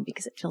taking on,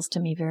 because it feels to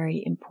me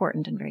very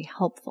important and very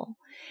helpful.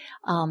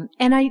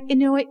 And I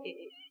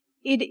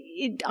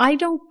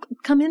don't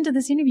come into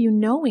this interview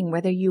knowing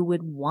whether you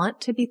would want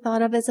to be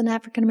thought of as an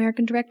African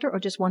American director or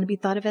just want to be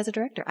thought of as a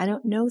director. I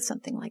don't know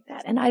something like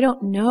that. And I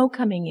don't know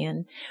coming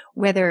in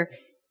whether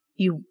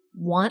you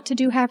want to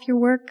do half your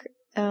work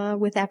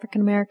with African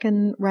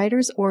American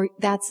writers or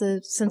that's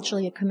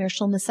essentially a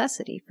commercial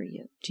necessity for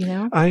you. Do you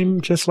know?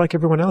 I'm just like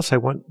everyone else. I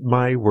want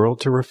my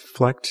world to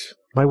reflect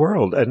my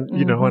world. And,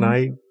 and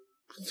I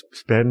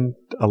spend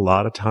a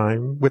lot of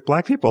time with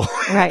Black people.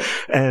 Right.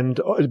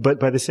 But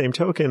by the same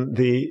token,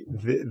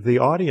 the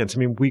audience,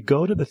 we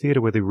go to the theater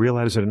whether they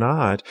realize it or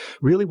not.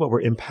 Really what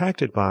we're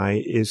impacted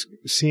by is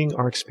seeing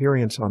our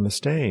experience on the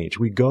stage.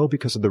 We go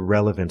because of the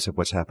relevance of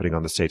what's happening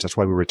on the stage. That's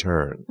why we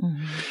return.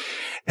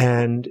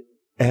 And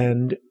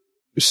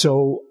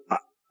so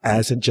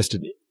as just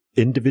an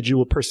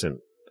individual person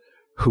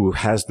who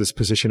has this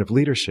position of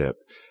leadership,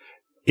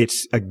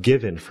 it's a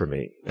given for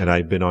me. And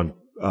I've been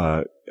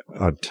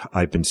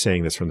I've been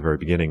saying this from the very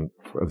beginning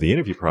of the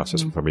interview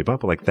process with Remy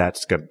Bumppo, like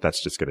that's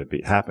just going to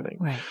be happening,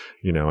 right.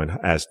 And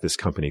as this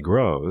company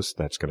grows,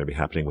 that's going to be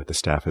happening with the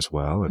staff as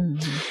well.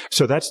 And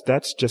so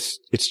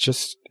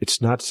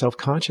it's not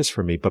self-conscious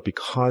for me, but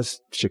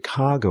because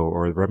Chicago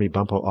or the Remy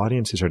Bumppo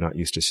audiences are not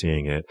used to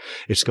seeing it,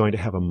 it's going to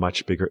have a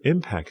much bigger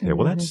impact there.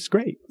 Well, that's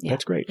great. Yeah.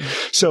 That's great.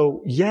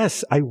 So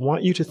yes, I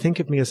want you to think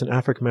of me as an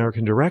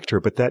African-American director,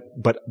 but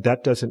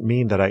that doesn't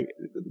mean that I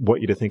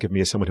want you to think of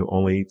me as someone who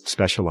only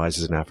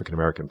specializes in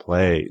African-American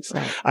plays.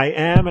 Right. I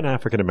am an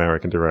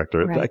African-American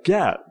director. Right. Like,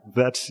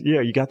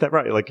 you got that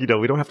right. Like, we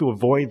don't have to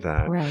avoid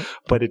that. Right.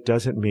 But it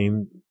doesn't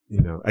mean,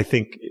 I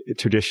think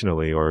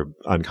traditionally or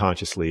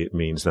unconsciously it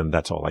means then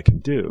that's all I can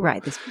do.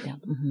 Right.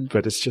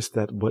 But it's just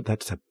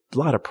that's a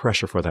lot of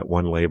pressure for that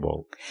one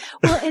label.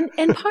 Well,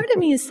 and part of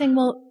me is saying,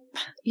 well,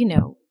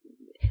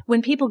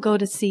 when people go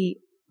to see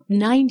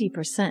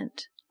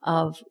 90%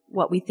 of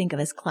what we think of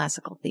as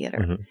classical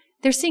theater,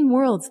 they're seeing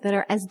worlds that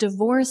are as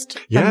divorced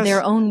from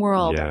their own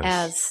world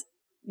as,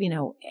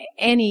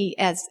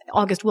 as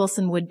August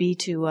Wilson would be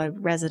to a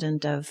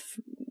resident of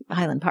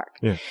Highland Park.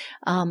 Yeah.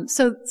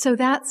 So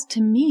that's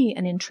to me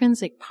an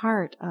intrinsic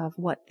part of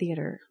what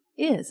theater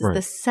is. Right.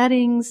 The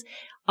settings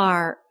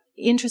are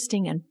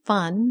interesting and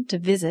fun to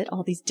visit,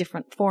 all these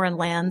different foreign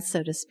lands,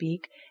 so to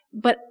speak,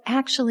 but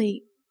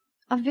actually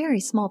a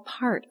very small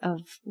part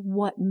of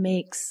what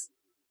makes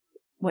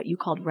what you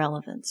called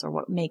relevance or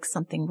what makes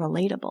something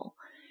relatable.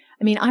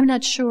 I'm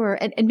not sure,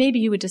 and maybe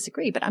you would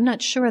disagree, but I'm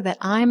not sure that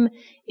I'm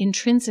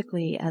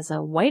intrinsically, as a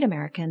white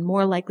American,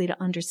 more likely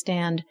to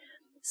understand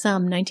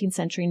some 19th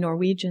century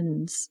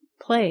Norwegian's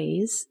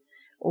plays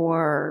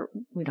or,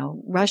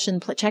 Russian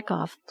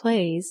Chekhov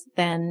plays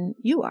than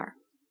you are.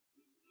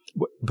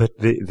 But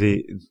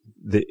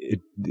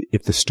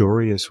if the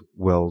story is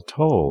well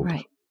told,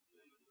 right,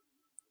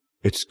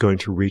 it's going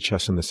to reach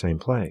us in the same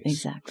place.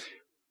 Exactly.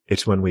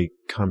 It's when we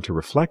come to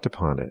reflect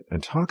upon it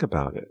and talk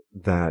about it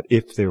that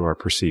if there are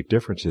perceived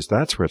differences,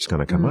 that's where it's going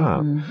to come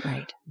up.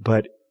 Right.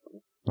 But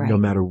no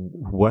matter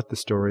what the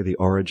story, the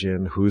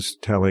origin, who's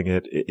telling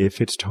it,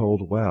 if it's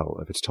told well,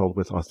 if it's told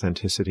with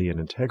authenticity and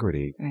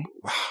integrity,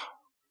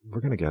 we're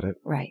going to get it.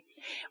 Right.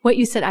 What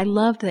you said, I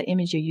loved the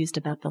image you used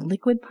about the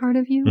liquid part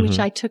of you, which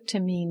I took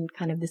to mean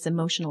kind of this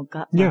emotional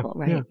gut level,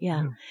 right?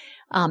 Yeah.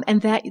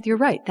 And that, you're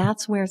right.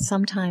 That's where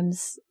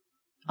sometimes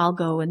I'll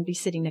go and be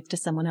sitting next to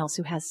someone else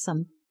who has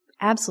some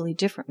absolutely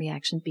different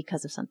reaction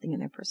because of something in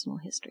their personal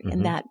history.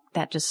 And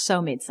that just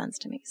so made sense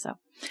to me. So,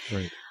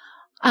 right.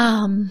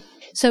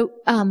 So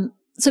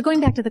going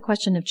back to the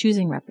question of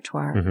choosing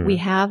repertoire, we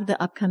have the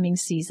upcoming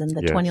season,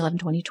 the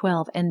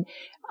 2011-2012, and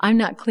I'm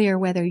not clear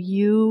whether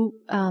you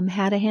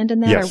had a hand in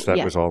that. Yes,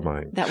 that was all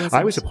mine.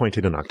 I was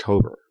appointed in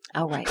October.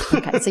 Oh, right.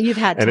 Okay. So you've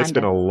had time. And it's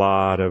been a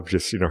lot of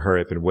just,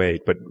 hurry up and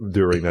wait. But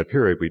during that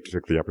period, we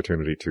took the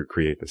opportunity to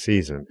create the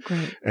season.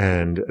 Great.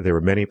 And there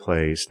were many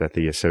plays that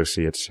the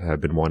associates had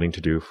been wanting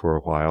to do for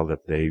a while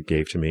that they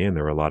gave to me. And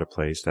there were a lot of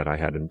plays that I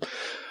had in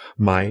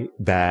my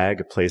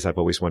bag of plays I've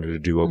always wanted to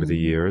do over the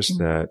years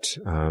that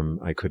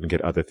I couldn't get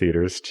other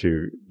theaters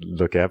to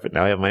look at, but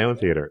now I have my own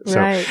theater.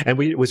 Right. So,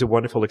 and it was a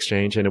wonderful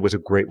exchange, and it was a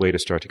great way to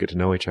start to get to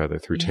know each other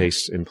through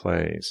tastes in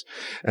plays.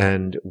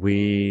 And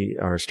we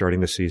are starting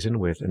the season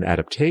with an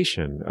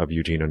adaptation of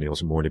Eugene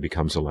O'Neill's Morny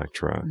Becomes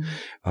Electra.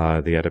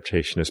 The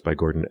adaptation is by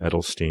Gordon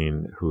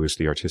Edelstein, who is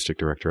the artistic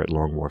director at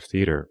Long Wharf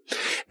Theater.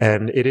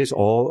 And it is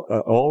all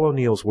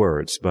O'Neill's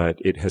words, but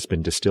it has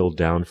been distilled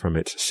down from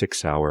its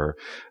 6-hour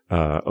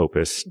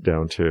opus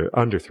down to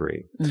under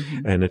 3.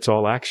 And it's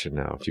all action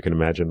now. If you can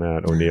imagine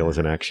that. O'Neill is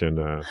an action,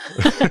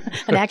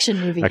 an action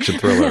movie. Action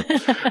thriller.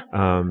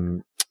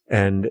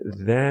 And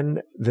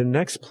then the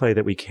next play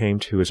that we came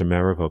to is a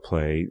Marivaux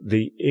play.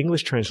 The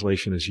English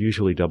translation is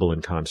usually Double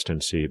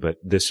Inconstancy, but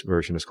this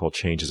version is called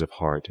Changes of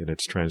Heart, and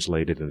it's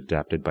translated and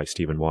adapted by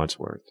Stephen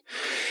Wadsworth.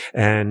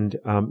 And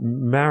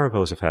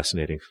Marivaux is a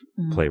fascinating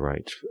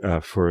playwright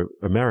for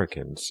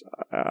Americans,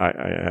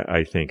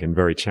 I think, and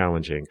very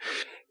challenging.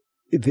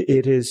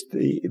 It is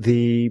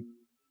the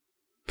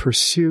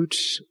pursuit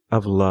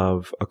of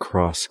love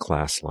across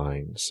class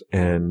lines,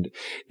 and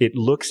it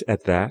looks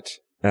at that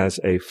as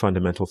a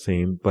fundamental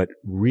theme, but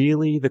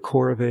really the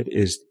core of it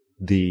is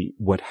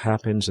what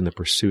happens in the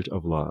pursuit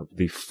of love,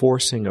 the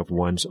forcing of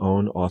one's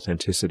own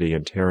authenticity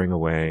and tearing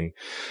away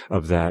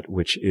of that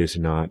which is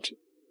not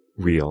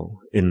real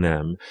in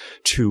them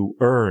to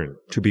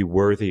be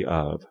worthy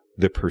of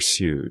the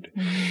pursued.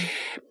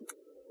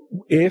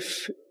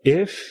 If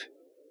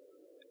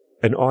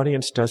an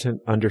audience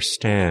doesn't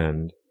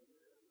understand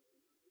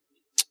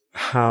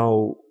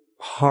how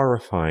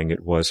horrifying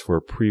it was for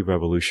a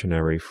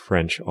pre-revolutionary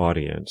French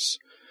audience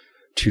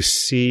to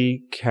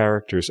see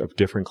characters of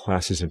different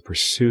classes in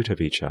pursuit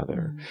of each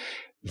other,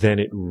 then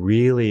it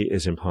really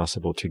is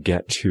impossible to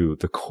get to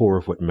the core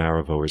of what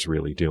Marivaux is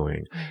really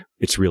doing.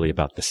 It's really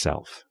about the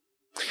self.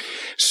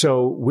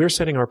 So we're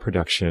setting our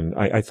production.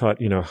 I thought,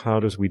 how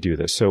does we do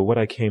this? So what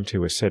I came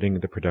to is setting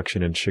the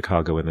production in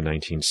Chicago in the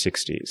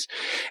 1960s.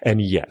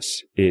 And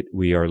yes,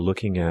 we are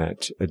looking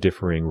at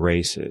differing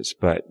races,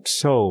 but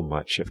so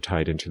much of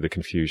tied into the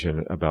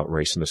confusion about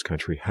race in this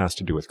country has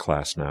to do with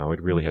class now.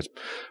 It really has,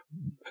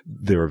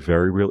 there are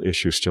very real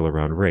issues still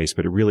around race,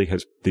 but it really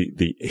has,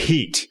 the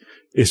heat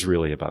is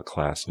really about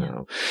class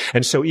now.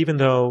 And so even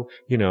though,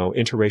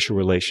 interracial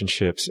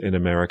relationships in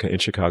America, in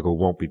Chicago,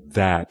 won't be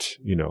that,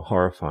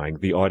 horrifying,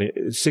 the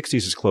audience,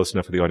 60s is close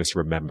enough for the audience to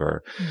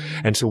remember.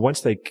 And so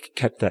once they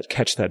catch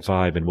that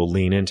vibe and will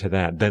lean into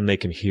that, then they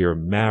can hear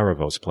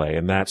Marivaux's play.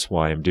 And that's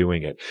why I'm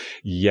doing it.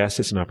 Yes,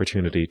 it's an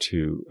opportunity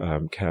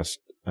to, cast,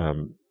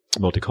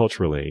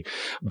 multiculturally,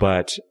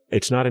 but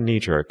it's not a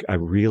knee-jerk. I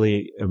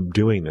really am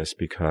doing this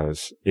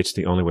because it's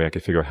the only way I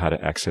could figure out how to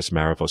access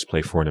Marivaux's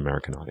play for an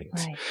American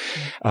audience.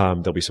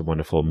 There'll be some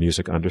wonderful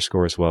music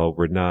underscore as well.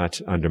 We're not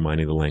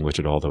undermining the language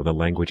at all, though. The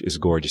language is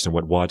gorgeous, and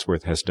what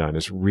Wadsworth has done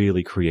is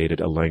really created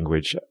a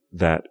language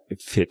that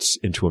fits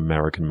into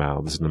American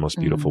mouths in the most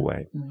beautiful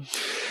way.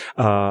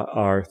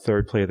 Our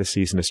third play of the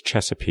season is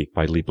Chesapeake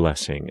by Lee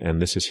Blessing,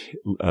 and this is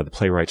the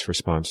playwright's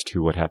response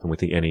to what happened with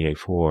the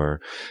NEA-4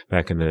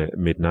 back in the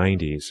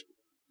mid-90s.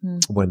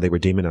 When they were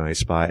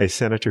demonized by a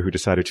senator who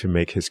decided to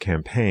make his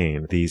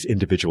campaign these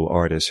individual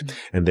artists,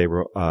 and they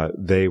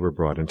were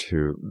brought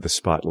into the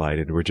spotlight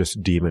and were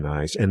just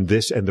demonized. And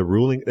the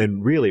ruling,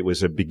 and really it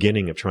was a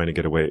beginning of trying to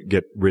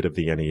get rid of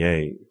the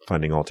NEA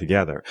funding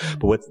altogether.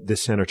 But what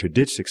this senator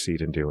did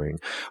succeed in doing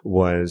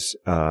was,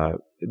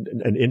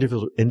 an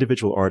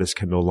individual artist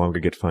can no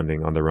longer get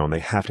funding on their own. They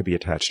have to be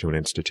attached to an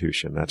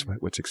institution. That's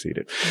what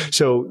succeeded.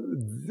 So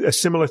a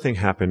similar thing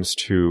happens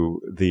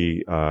to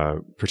the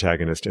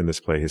protagonist in this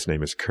play. His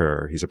name is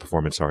Kerr. He's a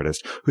performance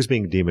artist who's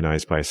being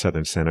demonized by a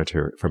Southern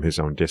senator from his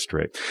own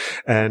district.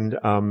 And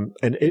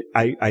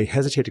I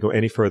hesitate to go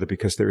any further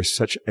because there is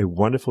such a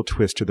wonderful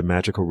twist to the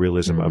magical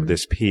realism of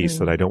this piece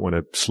that I don't want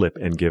to slip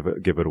and give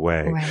it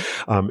away.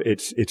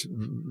 It's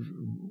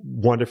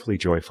wonderfully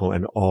joyful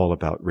and all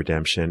about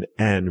redemption,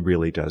 and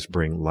really does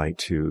bring light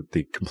to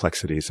the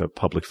complexities of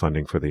public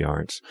funding for the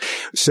arts.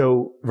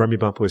 So Remy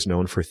Bumppo is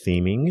known for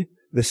theming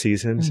the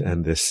seasons,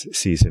 and this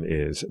season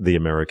is the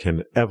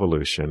American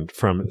evolution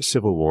from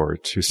Civil War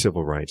to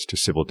civil rights to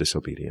civil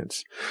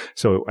disobedience.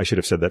 So I should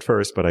have said that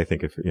first, but I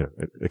think it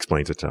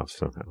explains itself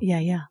somehow.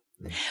 Yeah.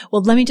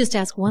 Well, let me just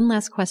ask one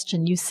last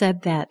question. You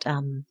said that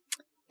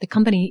the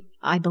company,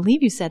 I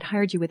believe you said,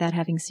 hired you without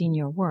having seen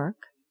your work.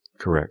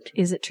 Correct.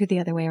 Is it true the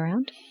other way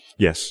around?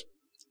 Yes.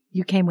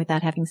 You came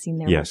without having seen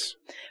their work? Yes.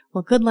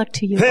 Well, good luck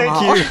to you Thank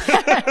all. you.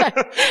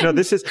 No,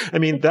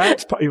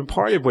 that's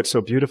part of what's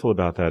so beautiful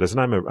about that is, and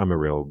I'm a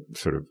real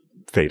sort of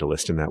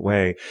fatalist in that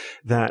way,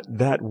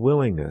 that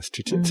willingness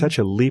to such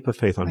a leap of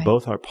faith on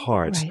both our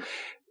parts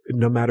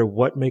no matter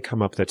what may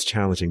come up that's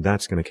challenging,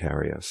 that's going to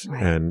carry us.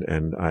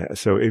 Right.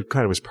 So it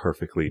kind of was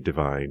perfectly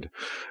divined.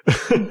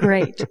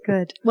 Great.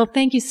 Good. Well,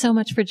 thank you so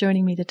much for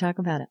joining me to talk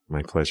about it.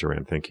 My pleasure,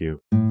 Anne. Thank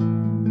you.